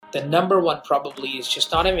The number one probably is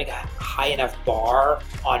just not having a high enough bar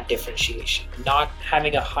on differentiation, not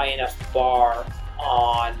having a high enough bar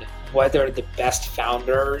on whether the best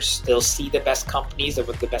founders, they'll see the best companies or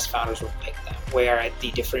whether the best founders will pick them, where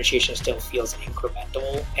the differentiation still feels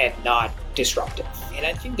incremental and not disruptive. And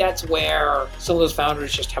I think that's where some of those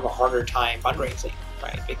founders just have a harder time fundraising,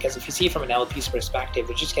 right? Because if you see it from an LP's perspective,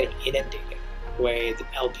 they're just getting inundated with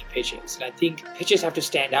LP pitches. And I think pitches have to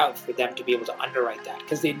stand out for them to be able to underwrite that,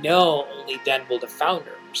 because they know only then will the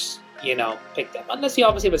founders, pick them. Unless you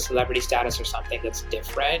obviously have a celebrity status or something that's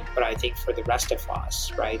different. But I think for the rest of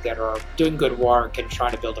us, right, that are doing good work and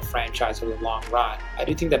trying to build a franchise for the long run, I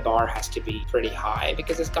do think the bar has to be pretty high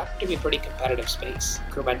because it's got to be a pretty competitive space.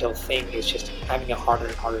 Incremental thing is just having a harder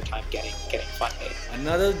and harder time getting funded.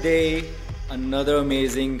 Another day, another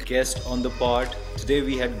amazing guest on the pod. Today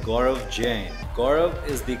we had Gaurav Jain. Gaurav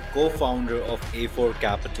is the co-founder of Afore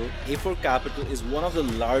Capital. Afore Capital is one of the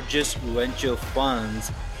largest venture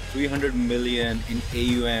funds, 300 million in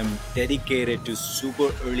AUM, dedicated to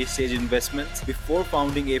super early stage investments. Before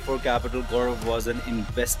founding A4 Capital, Gaurav was an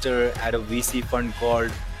investor at a VC fund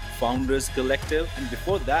called Founders Collective. And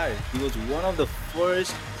before that, he was one of the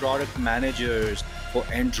first product managers for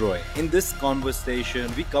Android. In this conversation,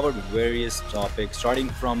 we covered various topics, starting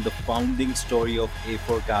from the founding story of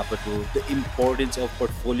A4 Capital, the importance of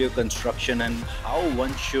portfolio construction and how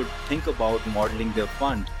one should think about modeling their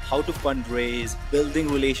fund, how to fundraise, building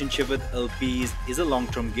relationship with LPs is a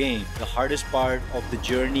long-term game. The hardest part of the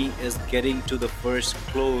journey is getting to the first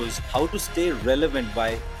close, how to stay relevant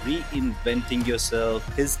by reinventing yourself,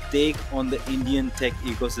 his take on the Indian tech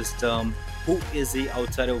ecosystem, who is he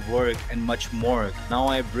outside of work, and much more. Now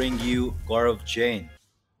I bring you Gaurav Jain.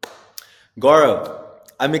 Gaurav,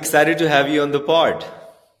 I'm excited to have you on the pod.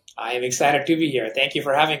 I am excited to be here. Thank you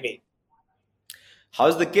for having me.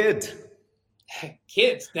 How's the kid?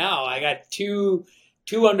 Kids now, I got two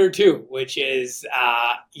under two, which is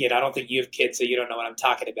I don't think you have kids, so you don't know what I'm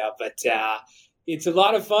talking about, but it's a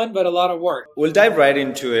lot of fun but a lot of work. We'll dive right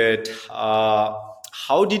into it.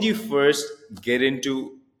 How did you first get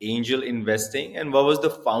into angel investing, and what was the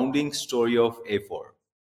founding story of A4?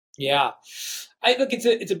 Yeah, I look.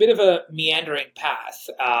 It's a bit of a meandering path,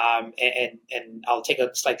 and I'll take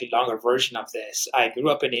a slightly longer version of this. I grew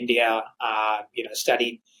up in India.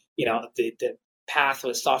 Studied. The path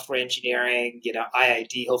was software engineering.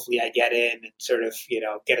 IIT. Hopefully, I get in and sort of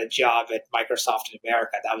get a job at Microsoft in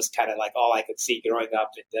America. That was kind of like all I could see growing up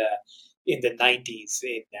in the 90s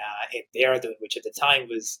in Dehradun, which at the time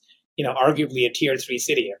was arguably a tier 3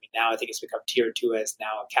 city. I mean, now I think it's become tier 2 as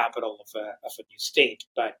now a capital of a new state.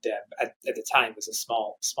 But at the time, it was a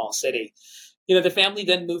small city. The family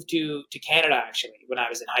then moved to Canada actually when I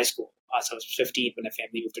was in high school. So I was 15 when the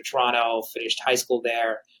family moved to Toronto, finished high school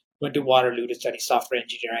there, went to Waterloo to study software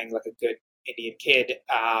engineering like a good Indian kid.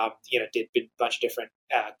 Did a bunch of different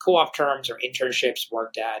co-op terms or internships,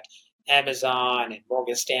 worked at Amazon and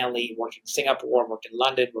Morgan Stanley, worked in Singapore, worked in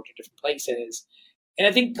London, worked in different places. And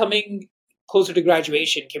I think coming closer to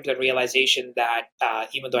graduation came to the realization that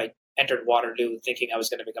even though I entered Waterloo thinking I was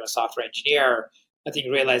going to become a software engineer, I think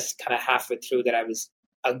realized kind of halfway through that I was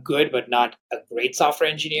a good but not a great software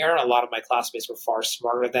engineer. A lot of my classmates were far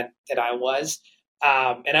smarter than I was.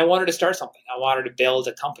 And I wanted to start something. I wanted to build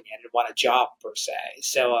a company. I didn't want a job per se.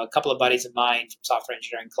 So a couple of buddies of mine from software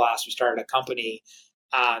engineering class, we started a company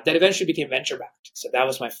that eventually became venture-backed. So that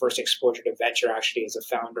was my first exposure to venture actually as a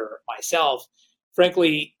founder myself.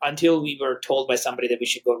 Frankly, until we were told by somebody that we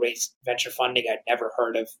should go raise venture funding, I'd never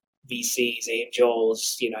heard of VCs,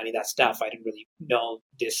 angels, any of that stuff. I didn't really know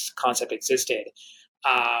this concept existed.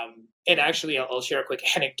 And actually, I'll share a quick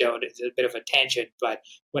anecdote. It's a bit of a tangent, but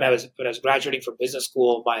when I was graduating from business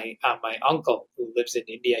school, my uncle who lives in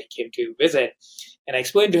India, he came to visit, and I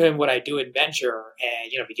explained to him what I do in venture,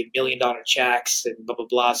 and we give $1 million checks and blah blah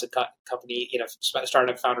blah. So company,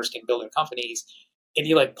 startup founders can build their companies. And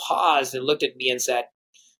he paused and looked at me and said,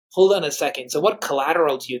 "Hold on a second. So what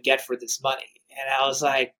collateral do you get for this money?" And I was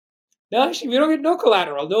like, "No, actually, we don't get no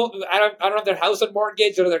collateral. No, I don't have their house on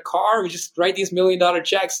mortgage or their car. We just write these $1 million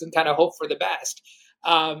checks and kind of hope for the best."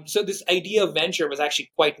 So this idea of venture was actually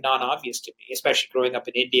quite non-obvious to me, especially growing up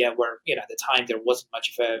in India, where at the time there wasn't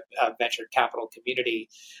much of a venture capital community.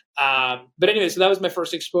 But anyway, so that was my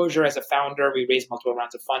first exposure as a founder. We raised multiple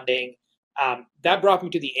rounds of funding. That brought me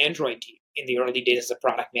to the Android team in the early days as a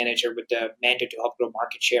product manager with the mandate to help grow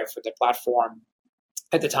market share for the platform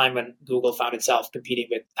at the time when Google found itself competing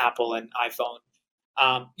with Apple and iPhone.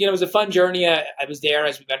 It was a fun journey. I was there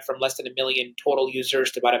as we went from less than 1 million total users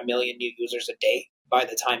to about 1 million new users a day by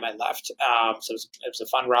the time I left. So it was a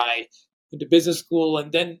fun ride. into business school,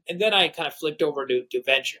 and then I kind of flipped over to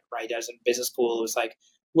venture. Right, as in business school, it was like,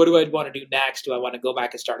 what do I want to do next? Do I want to go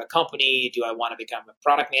back and start a company? Do I want to become a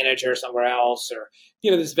product manager somewhere else? Or,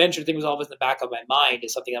 this venture thing was always in the back of my mind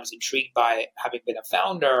as something I was intrigued by, having been a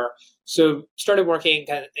founder. So started working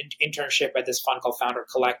kind of internship at this fund called Founder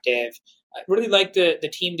Collective. I really liked the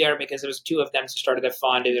team there because there was two of them who started a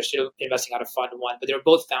fund, and they're still investing out of fund one, but they were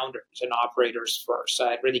both founders and operators first. So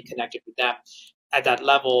I really connected with them at that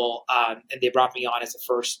level, and they brought me on as the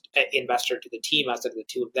first investor to the team out of the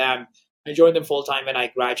two of them. I joined them full time, and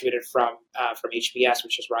I graduated from HBS,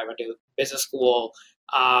 which is where I went to business school.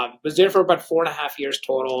 Was there for about 4.5 years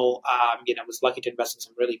total. Was lucky to invest in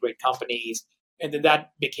some really great companies, and then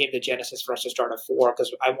that became the genesis for us to start Afore,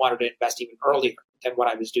 because I wanted to invest even earlier than what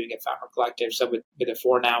I was doing at Founder Collective. So with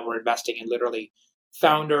Afore now, we're investing in literally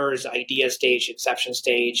founders, idea stage, inception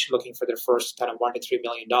stage, looking for their first kind of $1 to $3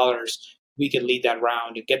 million. We can lead that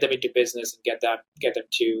round and get them into business and get them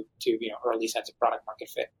to early sense of product market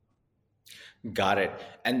fit. Got it.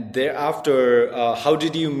 And thereafter, how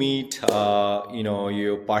did you meet,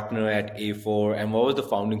 your partner at A4, and what was the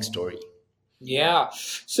founding story? Yeah.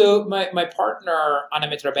 So my partner,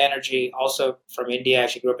 Anamitra Banerjee, also from India,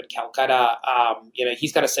 she grew up in Calcutta.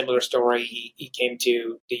 He's got a similar story. He came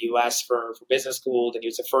to the US for business school, and he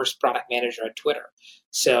was the first product manager at Twitter.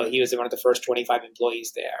 So he was one of the first 25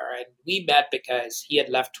 employees there. And we met because he had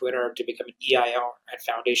left Twitter to become an EIR at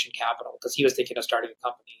Foundation Capital, because he was thinking of starting a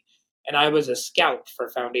company. And I was a scout for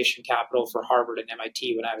Foundation Capital for Harvard and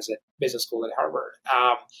MIT when I was at business school at Harvard.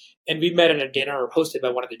 And we met at a dinner hosted by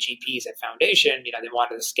one of the GPs at Foundation. They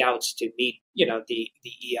wanted the scouts to meet, the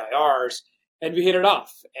EIRs, and we hit it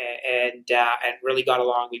off and really got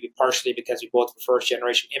along. Maybe partially because we both were first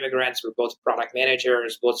generation immigrants. We're both product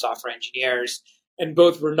managers, both software engineers, and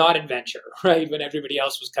both were not in venture, right? When everybody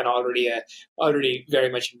else was kind of already very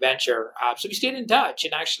much in venture. So we stayed in touch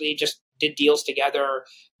and actually just did deals together.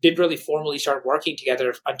 Didn't really formally start working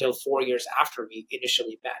together until 4 years after we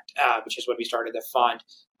initially met, which is when we started the fund.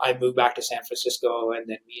 I moved back to San Francisco, and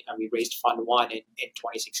then we raised Fund One in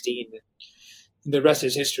 2016. And the rest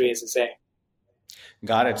is history, as I say.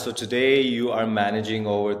 Got it. So today you are managing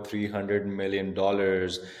over $300 million.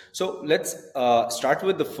 So let's start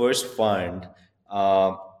with the first fund.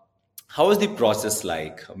 Uh, how is the process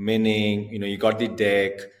like? Meaning, you got the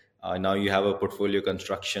deck. Now you have a portfolio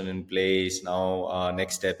construction in place. Now,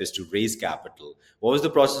 next step is to raise capital. What was the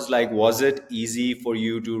process like? Was it easy for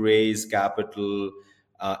you to raise capital?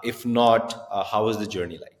 If not, how was the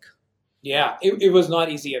journey like? Yeah, it was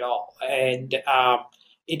not easy at all. And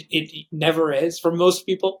it never is for most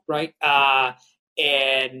people, right?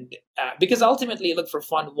 And because ultimately, look, for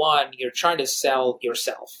Fund One, you're trying to sell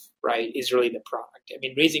yourself, right? Is really the product. I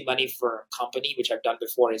mean, raising money for a company, which I've done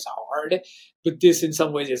before, is hard, but this in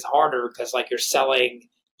some ways is harder because like you're selling,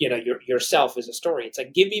 yourself as a story. It's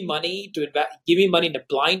like, give me money to invest, give me money in a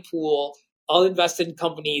blind pool. I'll invest in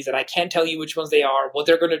companies that I can't tell you which ones they are, what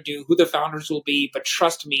they're going to do, who the founders will be, but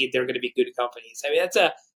trust me, they're going to be good companies. I mean, it's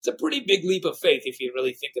a pretty big leap of faith if you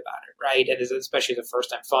really think about it, right? And it's especially the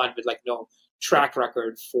first time fund with like no track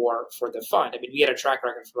record for the fund. I mean, we had a track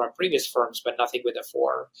record from our previous firms, but nothing with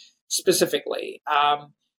Afore specifically.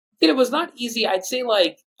 It was not easy. I'd say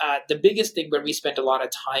like the biggest thing where we spent a lot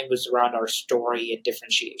of time was around our story and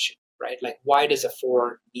differentiation, right? Like, why does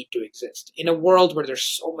Afore need to exist in a world where there's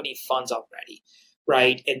so many funds already,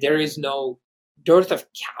 right? And there is no dearth of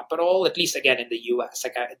capital, at least again in the US.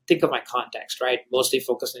 Like, I think of my context, right? Mostly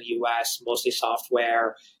focused in the US, mostly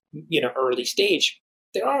software, early stage.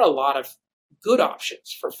 There are a lot of good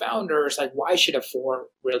options for founders. Like, why should Afore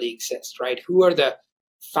really exist, right? Who are the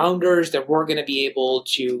founders that we're going to be able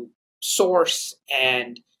to source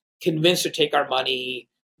and convince to take our money?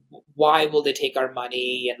 Why will they take our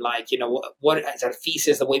money? And like, what is our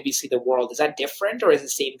thesis, the way we see the world? Is that different, or is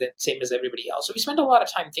it the same as everybody else? So we spent a lot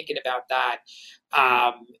of time thinking about that.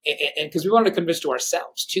 And because we wanted to convince to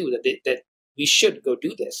ourselves too, that we should go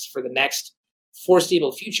do this for the next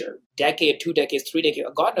foreseeable future, decade, 2 decades, 3 decades,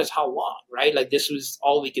 God knows how long, right? Like, this was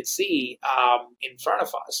all we could see in front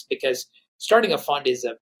of us, because starting a fund is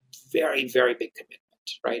a very, very big commitment,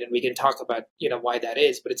 right? And we can talk about, why that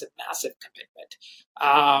is, but it's a massive commitment.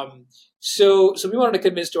 So we wanted to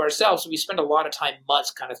convince to ourselves. So we spent a lot of time, months,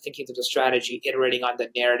 kind of thinking through the strategy, iterating on the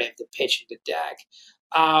narrative, the pitch, and the deck.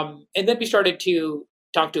 And then we started to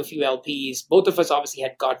talk to a few LPs. Both of us obviously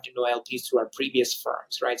had gotten to know LPs through our previous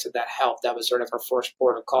firms, right? So that helped. That was sort of our first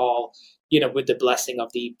port of call, with the blessing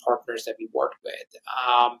of the partners that we worked with.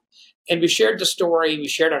 And we shared the story. We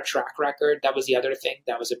shared our track record. That was the other thing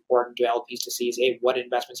that was important to LPs to see is, hey, what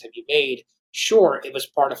investments have you made? sure, it was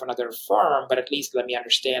part of another firm, but at least let me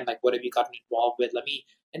understand, like, what have you gotten involved with?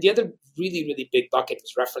 And the other really, really big bucket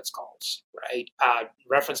was reference calls, right?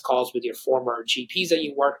 Reference calls with your former GPs that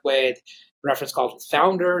you worked with, reference calls with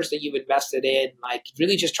founders that you've invested in, like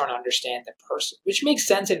really just trying to understand the person, which makes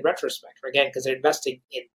sense in retrospect, again, because they're investing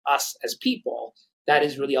in us as people. That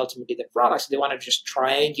is really ultimately the product. So they want to just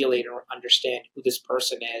triangulate or understand who this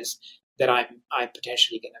person is that I'm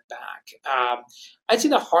potentially going to back. I'd say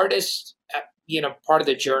the hardest part of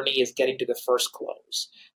the journey is getting to the first close,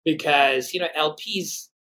 because LPs,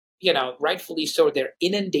 rightfully so, they're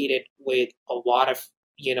inundated with a lot of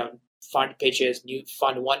fund pitches, new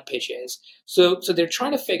fund one pitches. So they're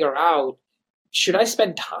trying to figure out, should I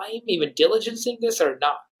spend time even diligencing this or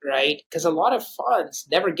not? Right? Because a lot of funds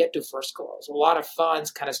never get to first close. A lot of funds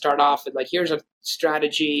kind of start off with like, here's a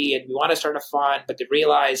strategy and we want to start a fund, but they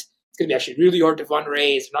realize it's going to be actually really hard to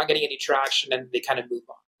fundraise. They're not getting any traction, and they kind of move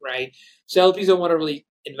on. Right? So LPs don't want to really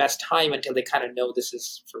invest time until they kind of know this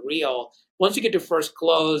is for real. Once you get to first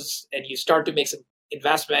close and you start to make some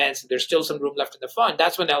investments, and there's still some room left in the fund,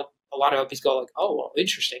 that's when a lot of LPs go like, oh, well,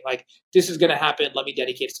 interesting. Like, this is going to happen. Let me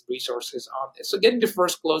dedicate some resources on this. So getting to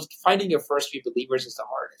first close, finding your first few believers is the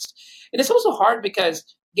hardest. And it's also hard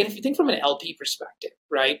because, again, if you think from an LP perspective,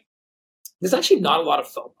 right, there's actually not a lot of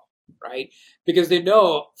FOMO, right? Because they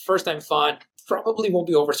know first-time fund probably won't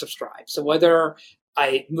be oversubscribed. So whether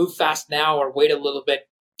I move fast now or wait a little bit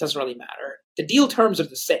doesn't really matter. The deal terms are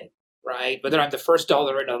the same, right? Whether I'm the first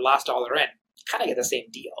dollar in or the last dollar in, kind of get the same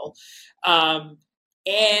deal.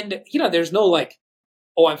 And there's no like,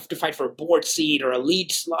 oh, I have to fight for a board seat or a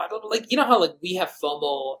lead slot. Like, how like we have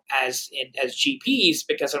FOMO as GPs,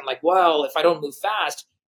 because I'm like, well, if I don't move fast,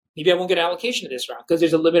 maybe I won't get allocation to this round because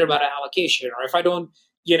there's a limited amount of allocation. Or if I don't,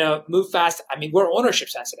 move fast, I mean, we're ownership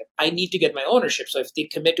sensitive. I need to get my ownership. So if they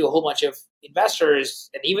commit to a whole bunch of investors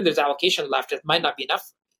and even there's allocation left, it might not be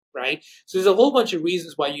enough, right? So there's a whole bunch of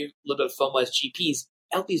reasons why you little bit of FOMO as GPs.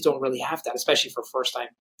 LPs don't really have that, especially for first-time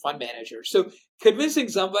fund managers. So convincing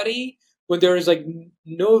somebody when there is like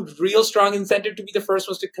no real strong incentive to be the first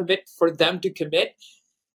ones to commit, for them to commit,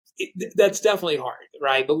 that's definitely hard,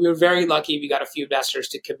 right? But we were very lucky. We got a few investors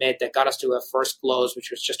to commit that got us to a first close,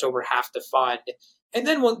 which was just over half the fund. And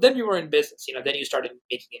then then we were in business. Then you started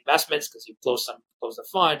making investments because you close the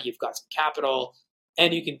fund, you've got some capital,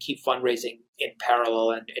 and you can keep fundraising in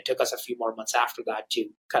parallel. And it took us a few more months after that to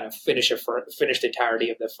kind of finish the entirety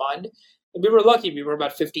of the fund. And we were lucky. We were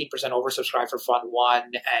about 15% oversubscribed for Fund 1,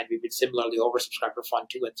 and we've been similarly oversubscribed for Fund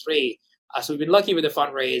 2 and 3. So we've been lucky with the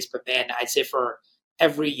fundraise, but man, I'd say for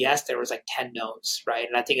every yes, there was like 10 no's, right?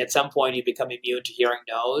 And I think at some point you become immune to hearing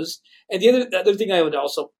no's. And the other thing I would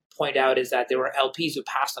also point out is that there were LPs who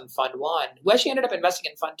passed on Fund 1 who actually ended up investing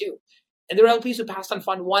in Fund 2. And there were LPs who passed on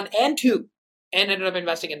Fund 1 and 2 and ended up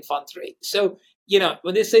investing in Fund 3. So,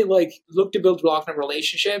 when they say like look to build long-term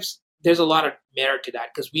relationships, there's a lot of merit to that,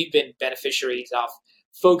 because we've been beneficiaries of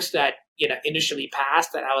folks that, initially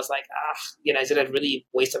passed that I was like, is it a really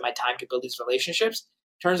waste of my time to build these relationships?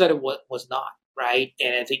 Turns out it was not, right?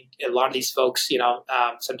 And I think a lot of these folks,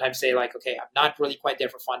 sometimes say like, okay, I'm not really quite there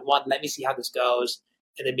for Fund 1. Let me see how this goes.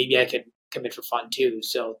 And then maybe I can commit for Fund 2.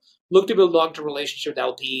 So look to build long-term relationship with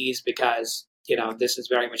LPs, because, this is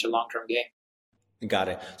very much a long-term game. Got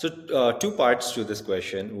it. So two parts to this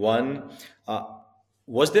question. One,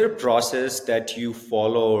 was there a process that you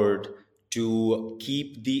followed to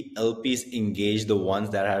keep the LPs engaged, the ones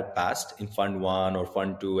that had passed in Fund 1 or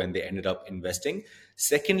Fund 2 and they ended up investing?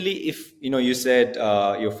 Secondly, if you said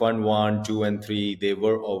your Fund 1, 2 and 3, they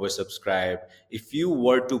were oversubscribed, if you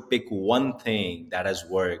were to pick one thing that has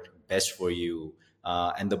worked best for you,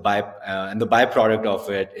 and the byproduct of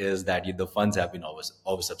it is that the funds have been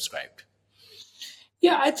oversubscribed.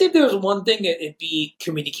 Yeah, I'd say if there was one thing, it'd be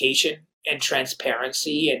communication and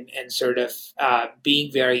transparency, and sort of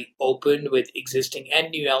being very open with existing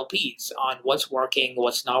and new LPs on what's working,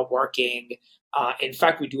 what's not working. In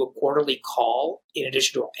fact, we do a quarterly call in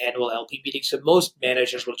addition to our annual LP meeting. So most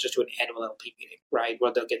managers will just do an annual LP meeting, right,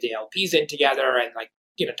 where they'll get the LPs in together and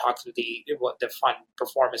talk through the fund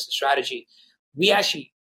performance and strategy. We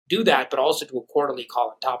actually do that, but also do a quarterly call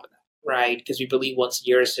on top of that, right? Because we believe once a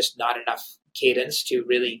year is just not enough cadence to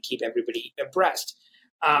really keep everybody abreast.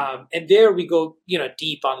 And there we go,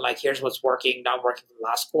 deep on like, here's what's working, not working for the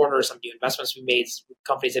last quarter, some new investments we made,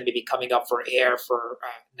 companies that may be coming up for air for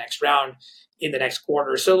next round in the next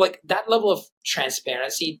quarter. So like that level of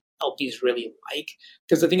transparency LPs really like,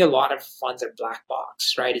 because I think a lot of funds are black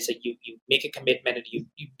box, right? It's like you make a commitment and you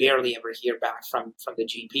barely ever hear back from the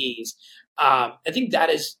GPs. I think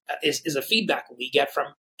that is a feedback we get from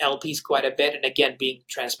LPs quite a bit. And again, being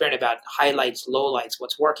transparent about highlights, lowlights,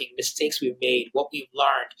 what's working, mistakes we've made, what we've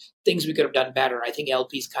learned, things we could have done better. I think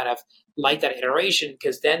LPs kind of like that iteration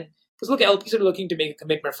because look, LPs are looking to make a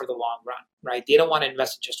commitment for the long run, right? They don't want to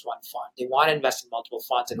invest in just one fund. They want to invest in multiple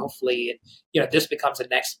funds, and hopefully, this becomes the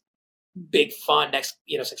next big fund, next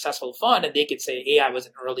successful fund, and they could say, "Hey, I was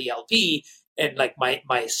an early LP, and like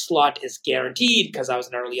my slot is guaranteed because I was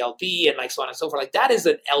an early LP," and like so on and so forth. Like that is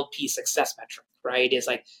an LP success metric, right? It's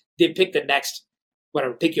like they pick the next,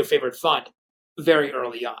 whatever, pick your favorite fund very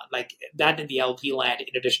early on. Like that in the LP land,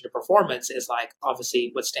 in addition to performance, is like obviously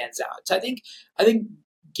what stands out. So I think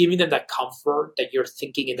giving them that comfort that you're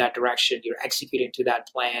thinking in that direction, you're executing to that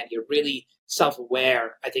plan, you're really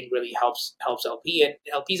self-aware, I think really helps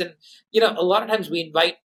LPs. And a lot of times we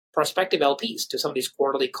invite prospective LPs to some of these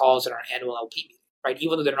quarterly calls in our annual LP meeting, right?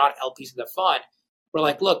 Even though they're not LPs in the fund, we're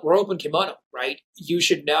like, look, we're open kimono, right? You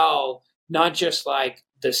should know not just like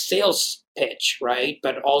the sales pitch, right,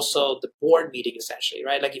 but also the board meeting, essentially,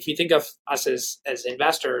 right? Like if you think of us as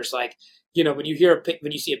investors, like when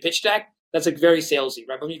you see a pitch deck, that's like very salesy,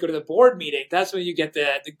 right? But when you go to the board meeting, that's when you get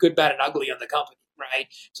the good, bad, and ugly on the company, right?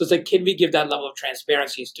 So it's like, can we give that level of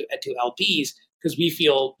transparency to LPs, because we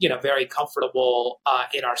feel very comfortable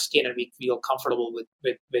in our skin, and we feel comfortable with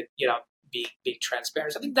being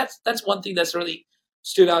transparent. So I think that's one thing that's really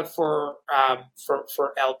stood out for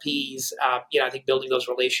LPs. I think building those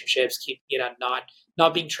relationships, keep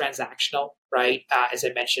not being transactional, right? As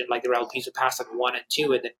I mentioned, like there are LPs who passed on 1 and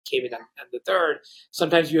 2 and then came in on the third.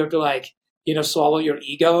 Sometimes you have to like swallow your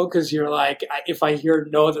ego, because you're like, if I hear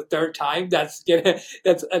no the third time, that's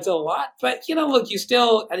a lot. But look,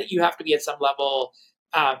 I think you have to be at some level,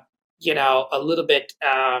 a little bit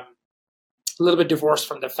divorced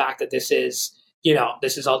from the fact that this is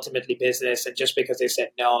ultimately business. And just because they said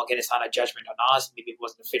no, again, it's not a judgment on us. Maybe it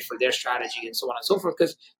wasn't a fit for their strategy, and so on and so forth.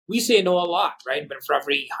 Because we say no a lot, right? But for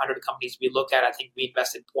every 100 companies we look at, I think we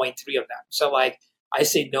invest in 0.3 of them. So like I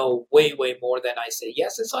say no way, way more than I say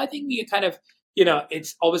yes. And so I think we kind of,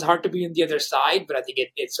 it's always hard to be on the other side, but I think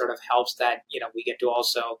it sort of helps that, we get to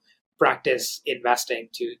also practice investing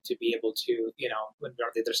to be able to, when we're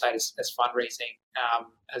on the other side as fundraising,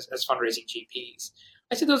 as fundraising GPs.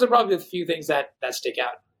 I say those are probably the few things that stick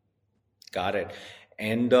out. Got it.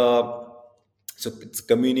 And so it's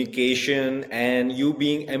communication and you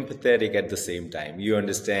being empathetic at the same time. You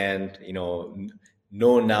understand,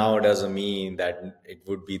 no now doesn't mean that it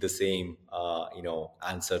would be the same,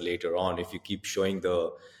 answer later on. If you keep showing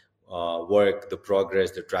the work, the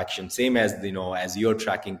progress, the traction, same as, as you're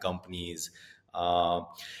tracking companies.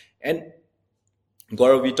 And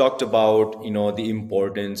Gaurav, we talked about, the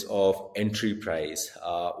importance of entry price.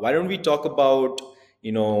 Why don't we talk about,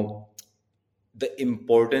 the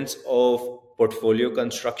importance of portfolio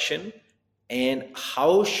construction and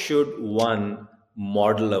how should one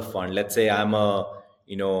model a fund? Let's say I'm an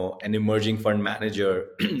emerging fund manager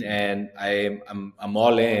and I'm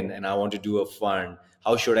all in and I want to do a fund.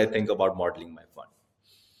 How should I think about modeling my fund?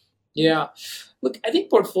 Yeah, look, I think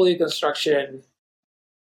portfolio construction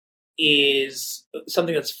is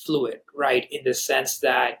something that's fluid, right? In the sense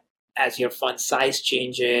that as your fund size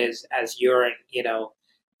changes, as you're in,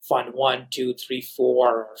 fund 1, 2, 3, 4,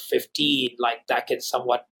 or 15, like that can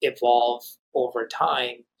somewhat evolve over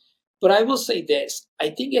time. But I will say this, I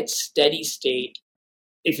think at steady state,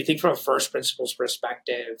 if you think from a first principles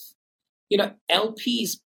perspective,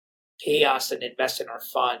 LPs pay us and invest in our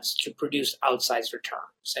funds to produce outsized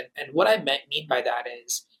returns. And what I mean by that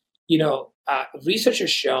is, research has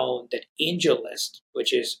shown that AngelList,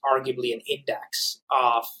 which is arguably an index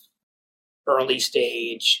of early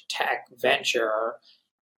stage tech venture,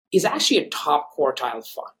 is actually a top quartile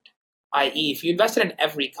fund. I.e., if you invested in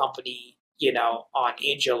every company, on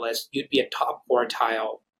AngelList, you'd be a top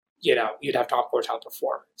quartile, you'd have top quartile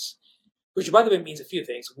performance. Which, by the way, means a few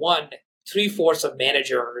things. One, 3/4 of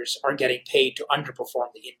managers are getting paid to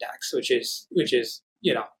underperform the index, which is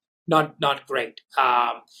not great.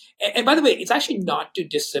 And by the way, it's actually not too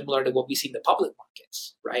dissimilar to what we see in the public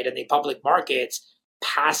markets, right? In the public markets,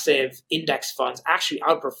 passive index funds actually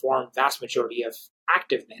outperform vast majority of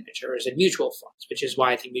active managers and mutual funds, which is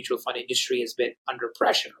why I think mutual fund industry has been under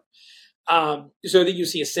pressure. So I think you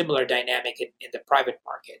see a similar dynamic in the private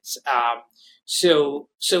markets. So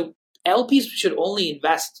LPs should only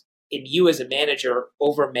invest in you as a manager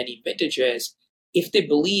over many vintages if they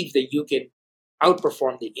believe that you can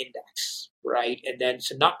outperform the index, right? And then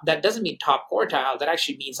that doesn't mean top quartile. That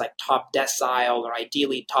actually means like top decile, or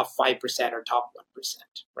ideally top 5% or top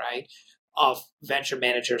 1%, right, of venture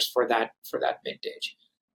managers for that vintage.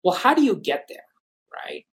 Well, how do you get there,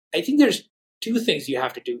 right? I think there's two things you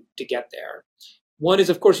have to do to get there. One is,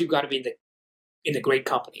 of course, you've got to be in the great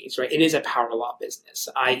companies, right? It is a power law business,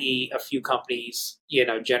 i.e., a few companies,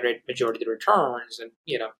 generate majority of the returns, and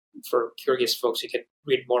for curious folks, you can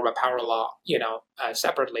read more about power law,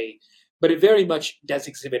 separately, but it very much does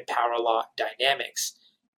exhibit power law dynamics.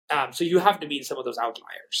 So you have to be in some of those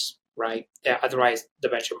outliers, right? Yeah, otherwise, the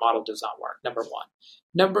venture model does not work. Number one.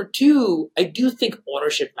 Number two, I do think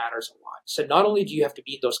ownership matters a lot. So not only do you have to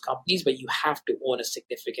be in those companies, but you have to own a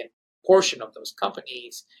significant portion of those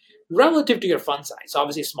companies relative to your fund size.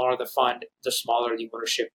 Obviously, smaller the fund, the smaller the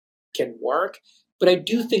ownership can work. But I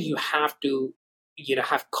do think you have to,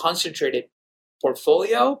 have concentrated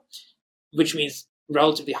portfolio, which means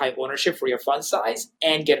relatively high ownership for your fund size,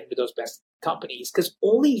 and get into those best companies, because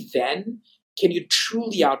only then can you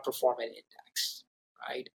truly outperform an index,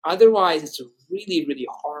 right? Otherwise, it's really, really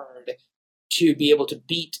hard to be able to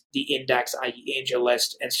beat the index, i.e., Angel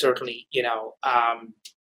List, and certainly,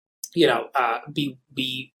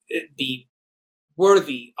 be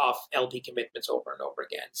worthy of LP commitments over and over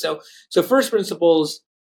again. So first principles,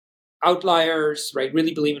 outliers, right?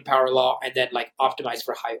 Really believe in power law, and then like optimize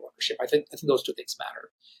for high ownership. I think those two things matter.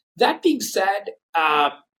 That being said,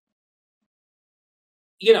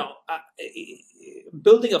 you know, uh,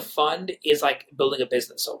 building a fund is like building a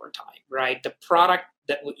business over time, right? The product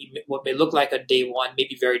that what may look like on day one may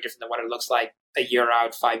be very different than what it looks like a year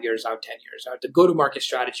out, 5 years out, 10 years out. The go-to-market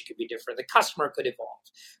strategy could be different. The customer could evolve.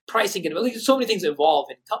 Pricing can evolve. So many things evolve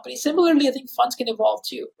in companies. Similarly, I think funds can evolve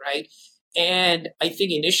too, right? And I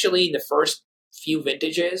think initially in the first few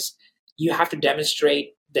vintages, you have to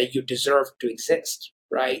demonstrate that you deserve to exist,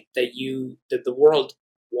 right? That the world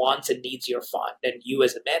wants and needs your fund, and you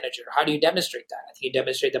as a manager. How do you demonstrate that? I think you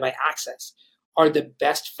demonstrate that by access. Are the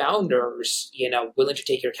best founders, willing to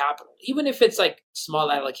take your capital, even if it's like small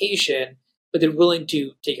allocation, but they're willing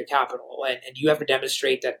to take your capital, and you have to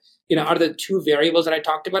demonstrate that, out of the two variables that I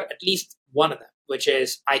talked about, at least one of them, which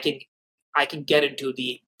is I can get into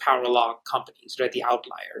the power law companies, right, the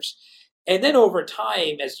outliers. And then over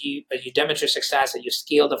time, as you demonstrate success and you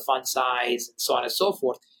scale the fund size and so on and so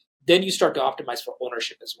forth, then you start to optimize for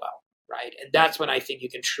ownership as well, right? And that's when I think you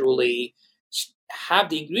can truly have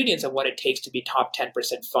the ingredients of what it takes to be top 10%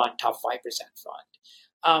 fund, top 5%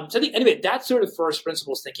 fund. So I think, anyway, that's sort of first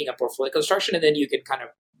principles thinking of portfolio construction, and then you can kind of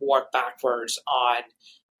work backwards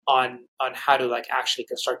on how to like actually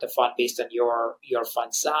construct a fund based on your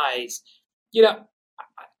fund size. You know,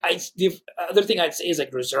 the other thing I'd say is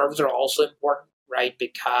like reserves are also important, right?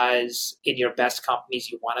 Because in your best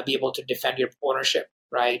companies, you want to be able to defend your ownership,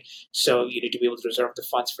 right? So you need to be able to reserve the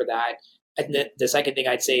funds for that. And the second thing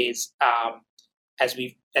I'd say is,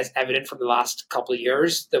 as evident from the last couple of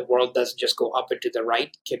years, the world doesn't just go up and to the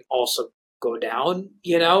right; can also go down,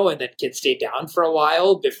 and then can stay down for a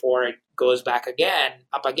while before it goes back again,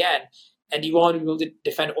 up again. And you want to be able to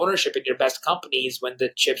defend ownership in your best companies when the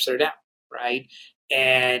chips are down, right?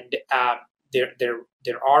 And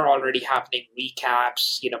there are already happening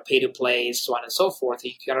recaps, pay to plays, so on and so forth.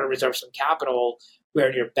 You got to reserve some capital where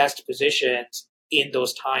in your best positions in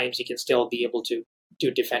those times you can still be able to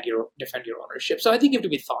defend your ownership. So I think you have to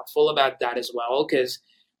be thoughtful about that as well, because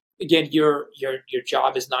again, your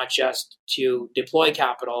job is not just to deploy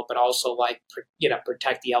capital, but also like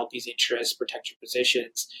protect the LP's interests, protect your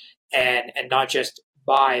positions, and not just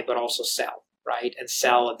buy, but also sell, right? And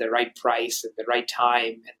sell at the right price, at the right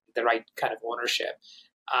time, and the right kind of ownership.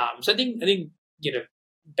 So I think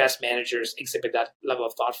best managers exhibit that level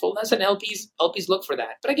of thoughtfulness, and LPs look for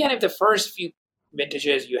that. But again, if the first few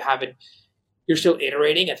vintages you're still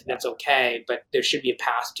iterating, I think that's okay. But there should be a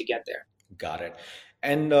path to get there. Got it.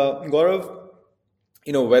 And Gaurav,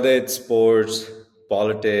 whether it's sports,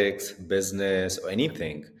 politics, business, or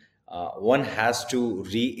anything, one has to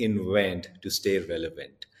reinvent to stay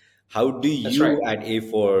relevant. How do That's right. you at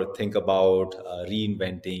A4 think about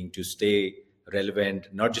reinventing to stay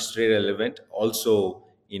relevant, not just stay relevant, also,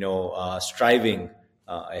 striving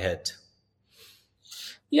ahead?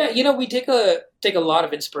 Yeah, we take a lot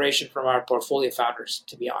of inspiration from our portfolio founders,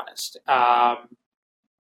 to be honest.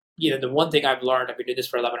 The one thing I've learned, I've been doing this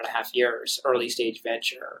for 11 and a half years, early stage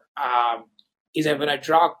venture, is that when I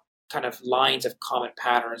draw kind of lines of common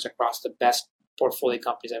patterns across the best portfolio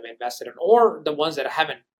companies I've invested in, or the ones that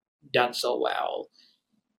haven't done so well,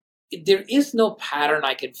 there is no pattern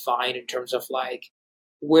I can find in terms of like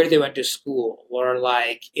where they went to school, or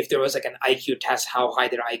like if there was like an IQ test, how high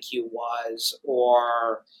their IQ was,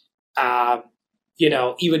 or um,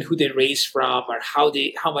 even who they raised from, or how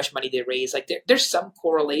much money they raised. Like there's some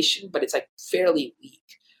correlation, but it's like fairly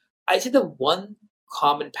weak. I think the one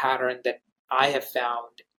common pattern that I have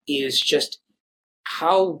found is just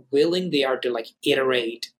how willing they are to like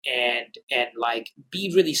iterate and like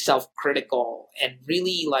be really self-critical and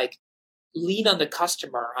really like lean on the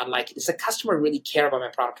customer on like, does the customer really care about my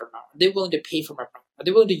product or not? Are they willing to pay for my product? Are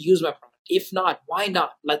they willing to use my product? If not, why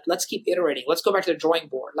not? Let's keep iterating. Let's go back to the drawing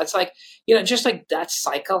board. Let's like, just like that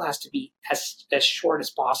cycle has to be as short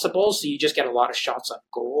as possible. So you just get a lot of shots on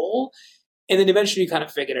goal. And then eventually you kind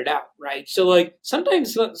of figured it out, right? So like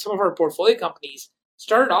sometimes some of our portfolio companies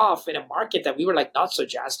started off in a market that we were like not so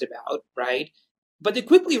jazzed about, right? But they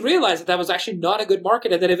quickly realized that that was actually not a good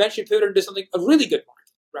market, and then eventually pivoted into something a really good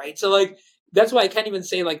market, right? So like that's why I can't even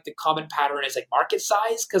say like the common pattern is like market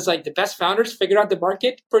size, because like the best founders figure out the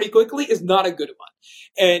market pretty quickly is not a good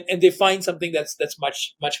one, and they find something that's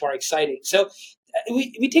much more exciting. So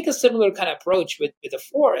we take a similar kind of approach with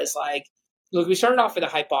Afore. Is like, look, we started off with a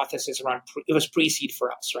hypothesis around it was pre-seed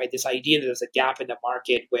for us, right? This idea that there's a gap in the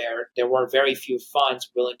market where there were very few funds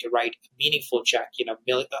willing to write a meaningful check,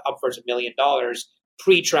 upwards of $1 million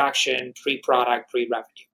pre-traction, pre-product,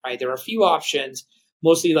 pre-revenue, right? There are a few options,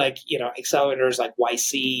 mostly like accelerators like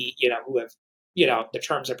YC, who have the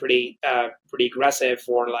terms are pretty aggressive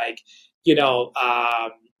for like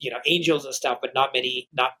angels and stuff, but not many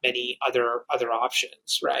other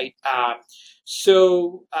options, right?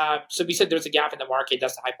 So we said there's a gap in the market.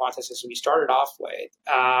 That's the hypothesis we started off with.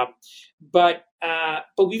 But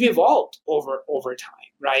we've evolved over time,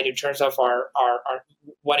 right? In terms of our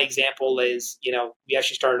one example is we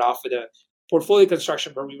actually started off with a portfolio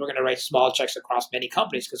construction where we were going to write small checks across many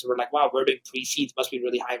companies because we're like, wow, we're doing pre-seeds, must be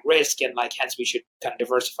really high risk, and like hence we should kind of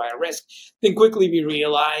diversify our risk. Then quickly we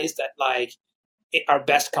realized that like our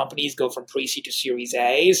best companies go from pre-seed to Series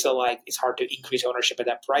A, so like it's hard to increase ownership at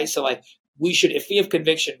that price. So like we should, if we have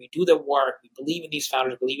conviction, we do the work, we believe in these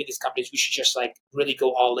founders, believe in these companies, we should just like really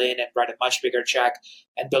go all in and write a much bigger check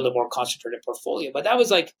and build a more concentrated portfolio. But that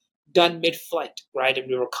was like done mid-flight, right? And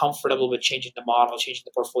we were comfortable with changing the model, changing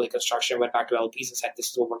the portfolio construction, went back to LPs and said, this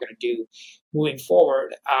is what we're going to do moving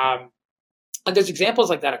forward. And there's examples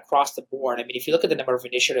like that across the board. I mean, if you look at the number of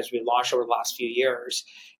initiatives we launched over the last few years,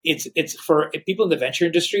 it's for people in the venture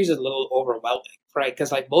industries, it's a little overwhelming, right?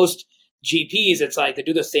 Because like most GPs, it's like they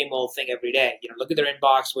do the same old thing every day. Look at their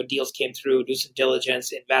inbox, what deals came through, do some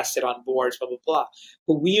diligence, invest it on boards, blah blah blah.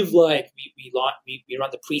 But we've like we run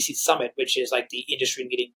the pre-seed summit, which is like the industry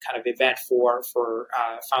meeting kind of event for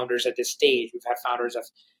founders at this stage. We've had founders of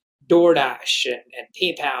DoorDash and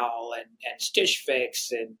PayPal and Stitch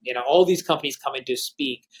Fix and all these companies coming to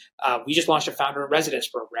speak. We just launched a founder in residence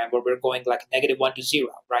program where we're going like -1 to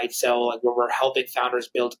 0, right? So like where we're helping founders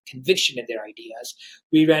build conviction in their ideas.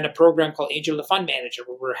 We ran a program called Angel the Fund Manager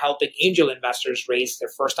where we're helping angel investors raise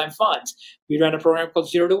their first time funds. We ran a program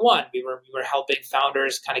called 0 to 1. We were helping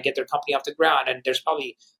founders kind of get their company off the ground. And there's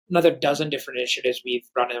probably another dozen different initiatives we've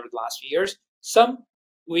run over the last few years. Some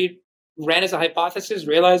we ran as a hypothesis,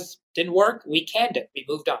 realized didn't work, we canned it, we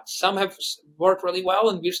moved on. Some have worked really well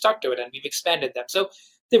and we've stuck to it and we've expanded them. So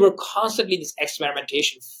they were constantly this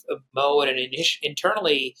experimentation mode, and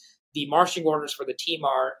internally the marching orders for the team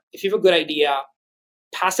are, if you have a good idea,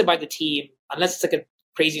 pass it by the team, unless it's like a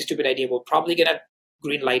crazy stupid idea, we're probably gonna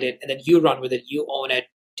green light it, and then you run with it, you own it,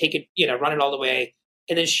 take it, run it all the way,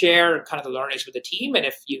 and then share kind of the learnings with the team. And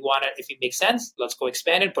if you want it, if it makes sense, let's go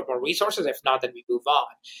expand it, put more resources. If not, then we move on.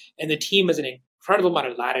 And the team has an incredible amount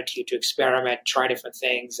of latitude to experiment, try different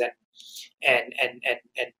things, and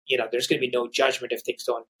there's going to be no judgment if things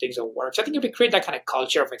don't work. So I think if we create that kind of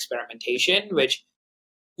culture of experimentation, which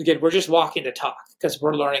again, we're just walking the talk because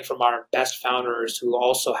we're learning from our best founders who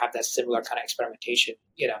also have that similar kind of experimentation,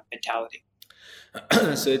 mentality.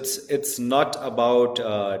 So it's not about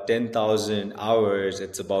 10,000 hours,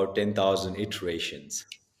 it's about 10,000 iterations.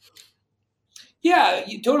 Yeah,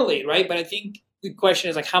 totally, right. But I think the question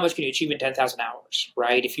is like, how much can you achieve in 10,000 hours,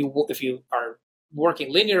 right? If you are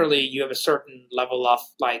working linearly, you have a certain level of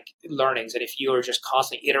like learnings, and if you are just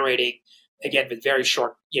constantly iterating, again with very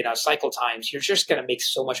short cycle times, you're just going to make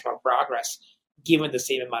so much more progress given the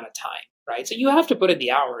same amount of time, right? So you have to put in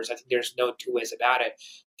the hours. I think there's no two ways about it,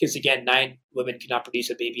 because again, 9 women cannot produce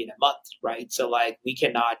a baby in a month, right? So like we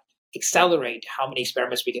cannot accelerate how many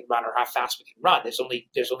experiments we can run or how fast we can run. There's only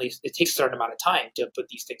it takes a certain amount of time to put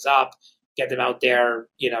these things up, get them out there,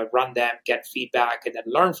 run them, get feedback, and then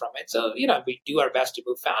learn from it. So we do our best to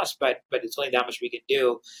move fast, but it's only that much we can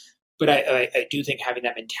do. But I do think having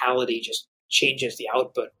that mentality just changes the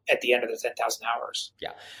output at the end of the 10,000 hours.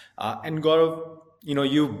 Yeah. And Gaurav,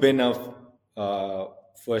 you've been a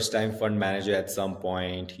first time fund manager at some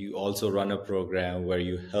point. You also run a program where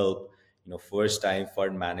you help first time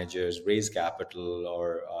fund managers raise capital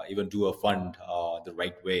or even do a fund the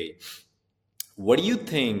right way. what do you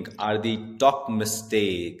think are the top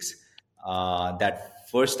mistakes that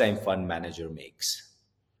first time fund manager makes?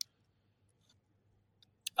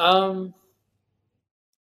 Um,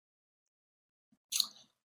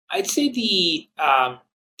 I'd say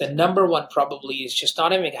the number one probably is just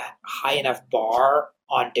not having a high enough bar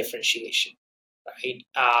on differentiation, right?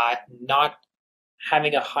 Not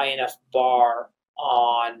having a high enough bar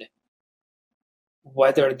on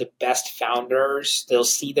whether the best founders, they'll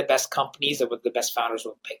see the best companies, or whether the best founders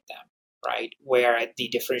will pick them, right? Where the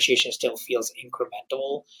differentiation still feels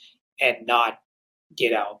incremental and not,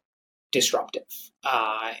 you know, disruptive.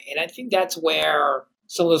 And I think that's where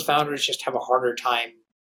some of those founders just have a harder time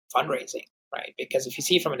fundraising, right? Because if you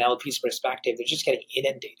see it from an LP's perspective, they're just getting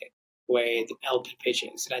inundated with LP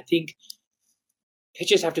pitches. And I think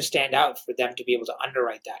pitches have to stand out for them to be able to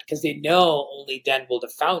underwrite that, because they know only then will the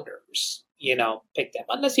founders, pick them.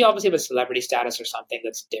 Unless you obviously have a celebrity status or something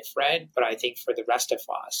that's different. But I think for the rest of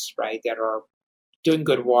us, right, that are doing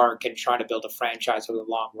good work and trying to build a franchise for the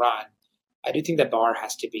long run, I do think the bar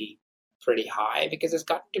has to be pretty high, because it's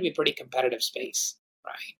gotten to be a pretty competitive space,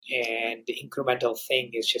 right? And the incremental thing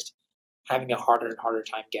is just having a harder and harder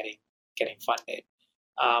time getting funded.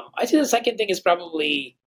 I think the second thing is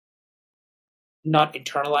probably not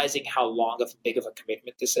internalizing how long of big of a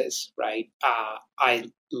commitment this is, right? I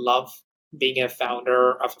love being a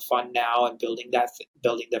founder of a fund now and building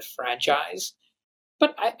the franchise.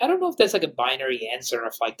 But I don't know if there's like a binary answer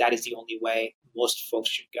of like that is the only way most folks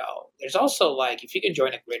should go. There's also like if you can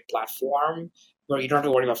join a great platform where you don't have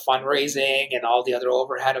to worry about fundraising and all the other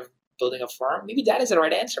overhead of building a firm, maybe that is the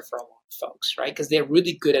right answer for a lot of folks, right? Because they're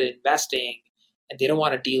really good at investing and they don't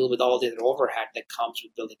want to deal with all the other overhead that comes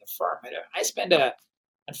with building a firm. And I spend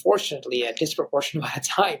unfortunately a disproportionate amount of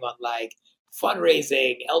time on like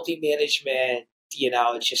fundraising, LP management,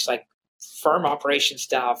 it's just like firm operation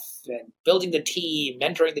stuff and building the team,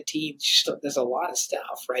 mentoring the team. There's a lot of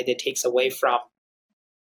stuff, right, that takes away from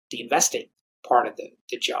the investing part of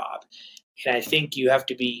the job. And I think you have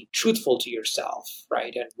to be truthful to yourself,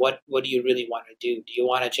 right? And what do you really want to do? Do you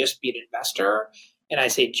want to just be an investor? And I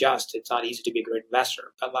say just, it's not easy to be a great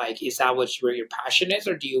investor, but like, is that where your passion is?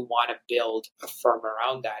 Or do you want to build a firm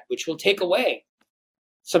around that, which will take away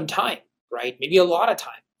some time, right? Maybe a lot of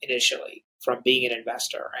time initially from being an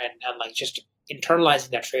investor, and like just internalizing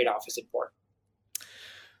that trade-off is important.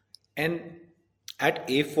 And at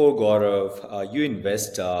A4 Gaurav, you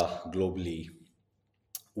invest globally.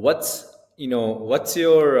 What's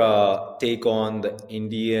your take on the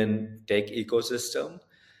Indian tech ecosystem?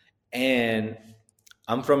 And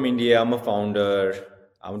I'm from India. I'm a founder.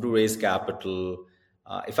 I want to raise capital.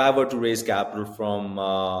 If I were to raise capital from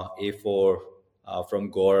A4,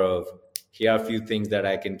 from Gaurav, here are a few things that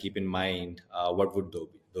I can keep in mind. What would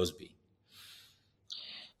those be?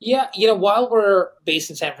 Yeah, while we're based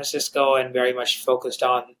in San Francisco and very much focused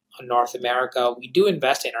on North America, we do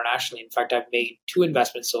invest internationally. In fact, I've made two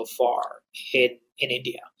investments so far in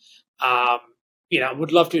India. Um, I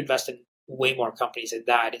would love to invest in way more companies than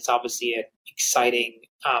that. It's obviously an exciting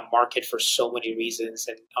market for so many reasons,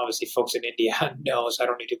 and obviously, folks in India know. So I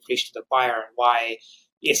don't need to preach to the choir and why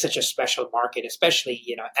it's such a special market. Especially,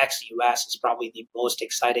 ex-US is probably the most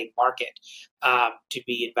exciting market to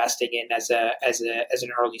be investing in as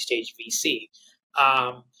an early stage VC.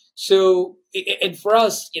 And for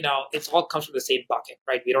us, it's all comes from the same bucket,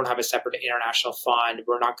 right? We don't have a separate international fund.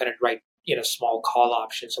 We're not going to write, small call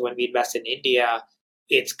options. So when we invest in India,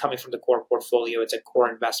 it's coming from the core portfolio. It's a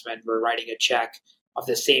core investment. We're writing a check of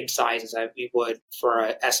the same size as we would for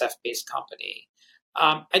a SF-based company.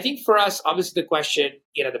 I think for us, obviously, the question,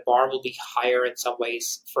 the bar will be higher in some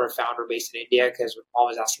ways for a founder based in India, because we're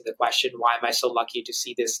always asking the question, why am I so lucky to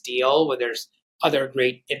see this deal when there's other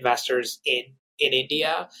great investors in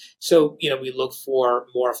India? So, we look for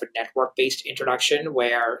more of a network based introduction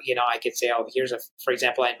where, I could say, oh, for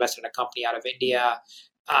example, I invested in a company out of India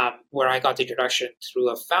where I got the introduction through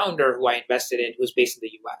a founder who I invested in who's based in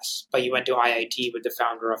the US. But he went to IIT with the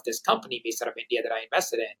founder of this company based out of India that I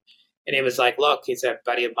invested in. And it was like, look, he's a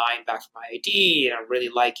buddy of mine back from IIT, and I really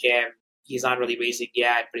like him. He's not really raising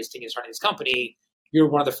yet, but he's thinking of starting his company. You're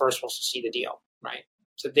one of the first ones to see the deal, right?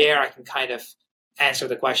 So there I can kind of answer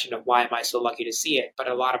the question of why am I so lucky to see it. But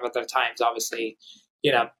a lot of other times, obviously,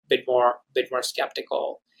 a bit more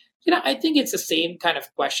skeptical. I think it's the same kind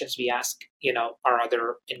of questions we ask, our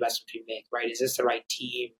other investments we make, right? Is this the right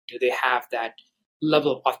team? Do they have that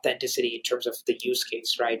level of authenticity in terms of the use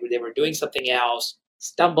case, right? Where they were doing something else,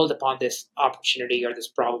 stumbled upon this opportunity or this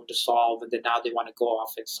problem to solve, and then now they want to go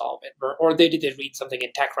off and solve it. Or they did read something in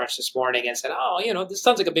TechCrunch this morning and said, oh, this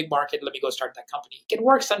sounds like a big market. Let me go start that company. It can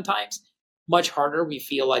work sometimes. much harder. We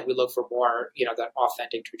feel like we look for more, that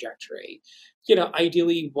authentic trajectory.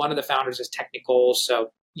 Ideally, one of the founders is technical,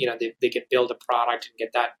 so they can build a product and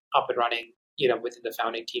get that up and running, within the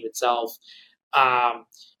founding team itself. An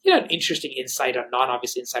interesting insight on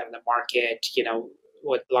non-obvious insight on the market,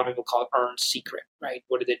 what a lot of people call earned secret, right?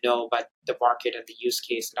 What do they know about the market and the use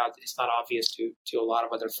case? It's not obvious to a lot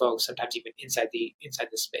of other folks, sometimes even inside the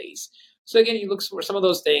space. So again, you look for some of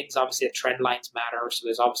those things. Obviously, the trend lines matter. So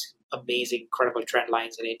there's obviously amazing, incredible trend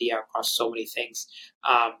lines in India across so many things.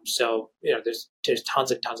 There's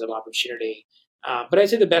tons and tons of opportunity. But I'd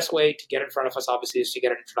say the best way to get in front of us, obviously, is to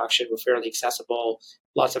get an introduction. We're fairly accessible.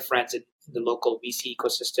 Lots of friends in the local VC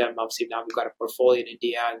ecosystem. Obviously, now we've got a portfolio in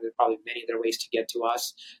India, and there are probably many other ways to get to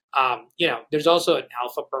us. There's also an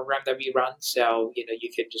alpha program that we run. So, you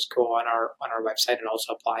can just go on our website and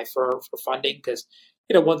also apply for funding. Because,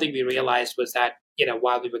 one thing we realized was that,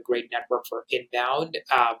 while we have a great network for inbound,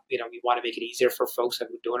 we want to make it easier for folks that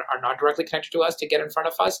are not directly connected to us to get in front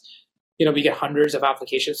of us. We get hundreds of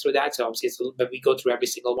applications through that. So obviously, but we go through every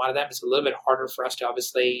single one of them. It's a little bit harder for us to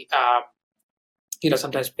obviously,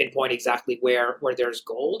 sometimes pinpoint exactly where there's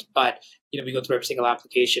gold. But, we go through every single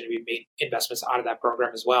application, and we've made investments out of that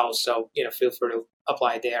program as well. So, feel free to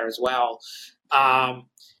apply there as well.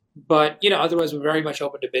 But, otherwise, we're very much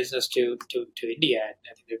open to business to India. And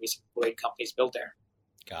I think there'll be some great companies built there.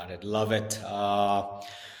 Got it. Love it.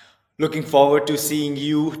 Looking forward to seeing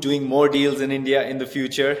you doing more deals in India in the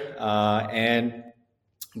future. And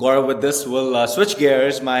Gaurav, with this, we'll switch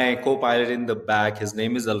gears. My co-pilot in the back, his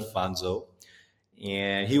name is Alfonso,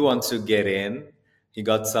 and he wants to get in. He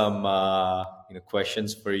got some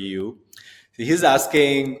questions for you. So he's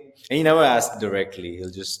asking, and he never asks directly. He'll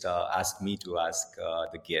just ask me to ask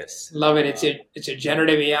the guests. Love it. It's a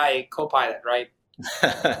generative AI co-pilot, right?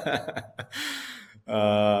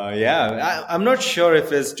 I'm not sure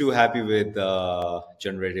if he's too happy with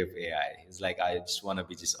generative AI. He's like, I just want to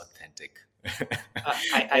be just authentic.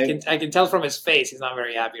 I can tell from his face he's not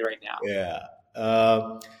very happy right now. Yeah.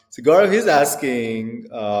 So Gaurav, he's asking,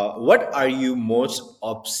 what are you most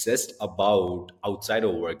obsessed about outside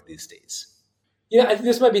of work these days? I think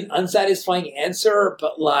this might be an unsatisfying answer,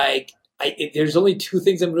 but there's only two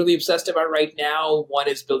things I'm really obsessed about right now. One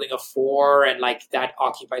is building Afore, and that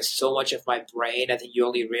occupies so much of my brain. I think you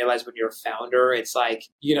only realize when you're a founder, it's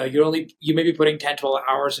you may be putting 10, 12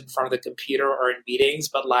 hours in front of the computer or in meetings,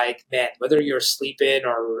 but man, whether you're sleeping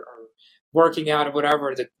or working out or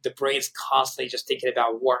whatever, the brain's constantly just thinking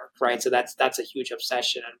about work, right? So that's a huge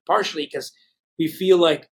obsession. And partially because we feel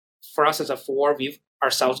like for us as Afore, we've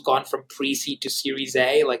ourselves gone from pre-seed to Series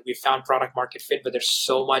A. We found product market fit, but there's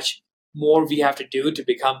so much more we have to do to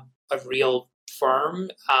become a real firm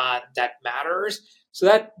that matters. So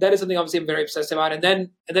that is something obviously I'm very obsessed about. And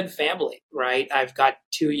then family, right? I've got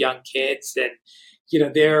 2 young kids, and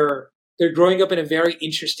they're growing up in a very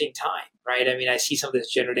interesting time, right? I mean, I see some of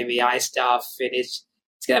this generative AI stuff, and it's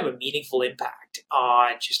going to have a meaningful impact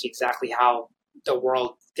on just exactly how the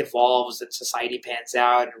world evolves and society pans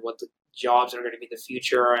out, and what the jobs are going to be in the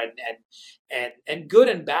future, and good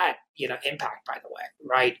and bad, impact, by the way,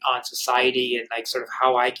 right, on society, and sort of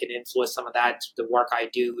how I can influence some of that, the work I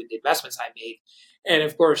do and the investments I make. And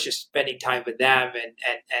of course, just spending time with them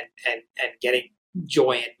and getting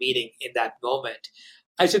joy and meaning in that moment.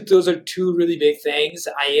 I said those are 2 really big things.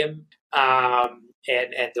 I am,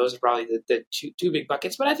 and those are probably the two big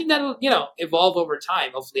buckets. But I think that'll, evolve over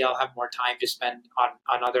time. Hopefully I'll have more time to spend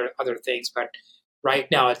on other things. But right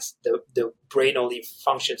now, it's the brain only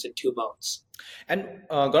functions in 2 modes. And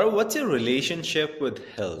Gaurav, what's your relationship with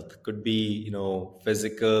health? Could be,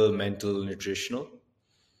 physical, mental, nutritional.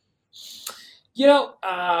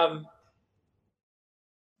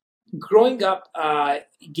 Growing up,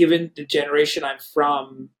 given the generation I'm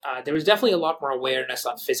from, there was definitely a lot more awareness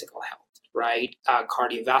on physical health, right?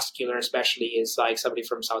 Cardiovascular, especially, is somebody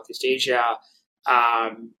from Southeast Asia.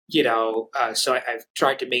 So I've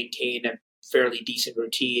tried to maintain a fairly decent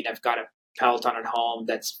routine. I've got a Peloton at home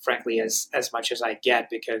that's frankly as much as I get,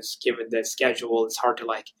 because given the schedule, it's hard to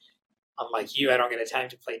unlike you, I don't get a time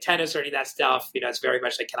to play tennis or any of that stuff. It's very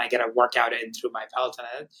much can I get a workout in through my Peloton?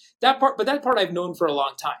 And that part I've known for a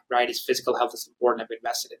long time, right? Is physical health is important. I've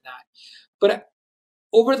invested in that. But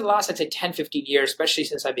over the last, I'd say 10, 15 years, especially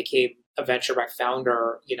since I became a venture-backed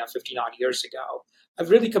founder, 15 odd years ago, I've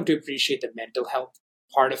really come to appreciate the mental health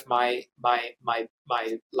part of my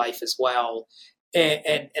life as well.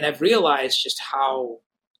 And I've realized just how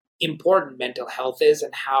important mental health is,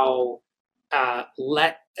 and how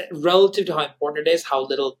relative to how important it is, how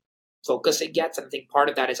little focus it gets. And I think part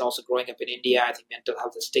of that is also growing up in India. I think mental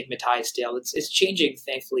health is stigmatized still. It's changing,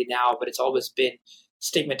 thankfully, now, but it's always been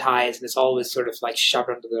stigmatized and it's always sort of like shoved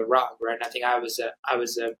under the rug, right? And I think I was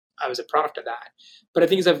a product of that. But I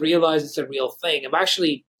think as I've realized it's a real thing, I'm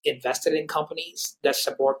actually invested in companies that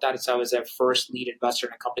support that. So I was a first lead investor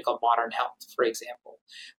in a company called Modern Health, for example,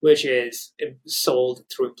 which is sold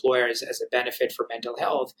through employers as a benefit for mental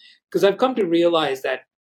health. Because I've come to realize that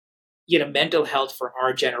mental health for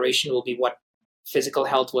our generation will be what physical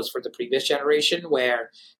health was for the previous generation, where,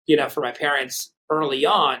 for my parents early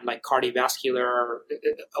on, like cardiovascular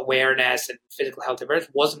awareness and physical health awareness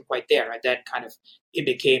wasn't quite there. And then kind of it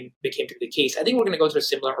became to be the case. I think we're going to go through a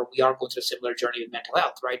similar, or we are going through a similar journey with mental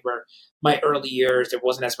health, right? Where my early years, there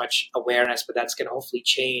wasn't as much awareness, but that's going to hopefully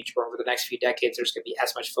change. Where over the next few decades, there's going to be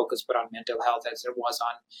as much focus put on mental health as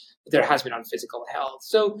there has been on physical health.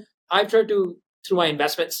 So I've tried to, through my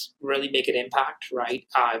investments, really make an impact, right?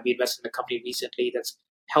 We invested in a company recently that's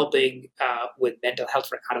helping with mental health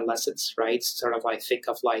for adolescents, right? Sort of like think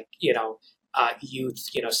of like, youth,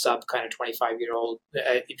 sub kind of 25-year-old,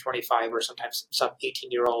 25 or sometimes sub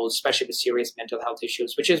 18-year-olds, especially with serious mental health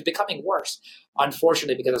issues, which is becoming worse,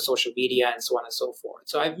 unfortunately, because of social media and so on and so forth.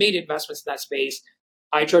 So I've made investments in that space.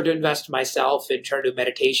 I try to invest myself in try to do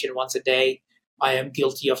meditation once a day. I am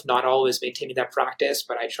guilty of not always maintaining that practice,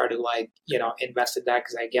 but I try to invest in that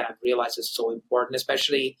because again, I've realized it's so important,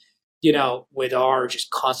 especially, with our just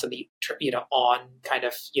constantly, on kind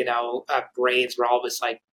of, brains. We're always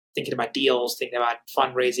like thinking about deals, thinking about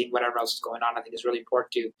fundraising, whatever else is going on. I think it's really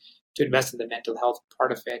important to invest in the mental health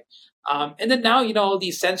part of it. And then now, all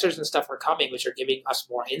these sensors and stuff are coming, which are giving us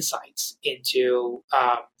more insights into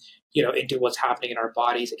what's happening in our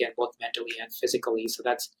bodies, again, both mentally and physically. So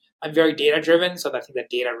I'm very data driven. So I think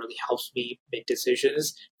that data really helps me make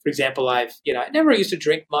decisions. For example, I never used to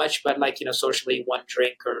drink much, but socially one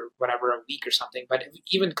drink or whatever a week or something, but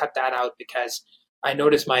even cut that out because I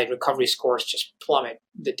noticed my recovery scores just plummet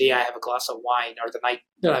the day I have a glass of wine or the night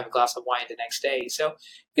that I have a glass of wine the next day. So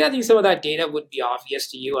I think some of that data would be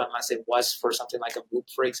obvious to you unless it was for something like a Whoop,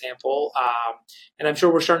 for example. And I'm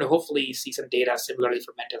sure we're starting to hopefully see some data similarly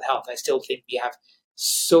for mental health. I still think we have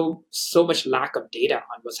so much lack of data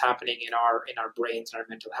on what's happening in our brains and our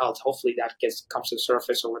mental health. Hopefully that comes to the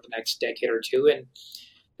surface over the next decade or two, and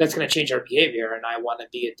that's going to change our behavior. And I want to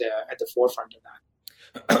be at the forefront of that.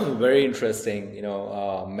 Very interesting.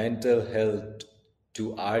 Mental health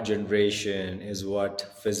to our generation is what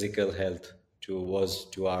physical health was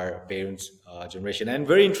to our parents' generation. And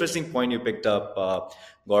very interesting point you picked up,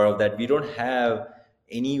 Gaurav, that we don't have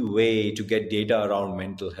any way to get data around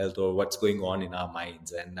mental health or what's going on in our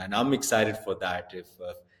minds. And I'm excited for that if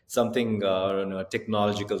something, a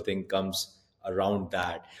technological thing comes around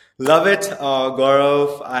that. Love it,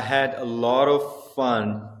 Gaurav. I had a lot of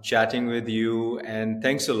fun chatting with you, and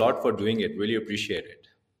thanks a lot for doing it. Really appreciate it.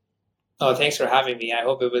 Oh, thanks for having me. I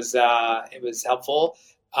hope it was helpful.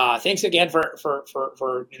 Thanks again for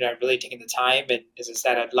really taking the time. And as I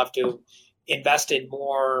said, I'd love to invest in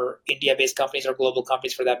more India-based companies or global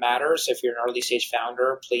companies for that matter. So if you're an early stage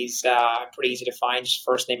founder, please, pretty easy to find. Just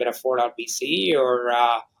first name at Afore.bc or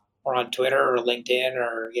on Twitter or LinkedIn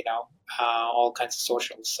or all kinds of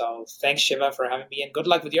socials. So thanks, Shiva, for having me, and good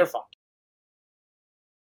luck with your fund.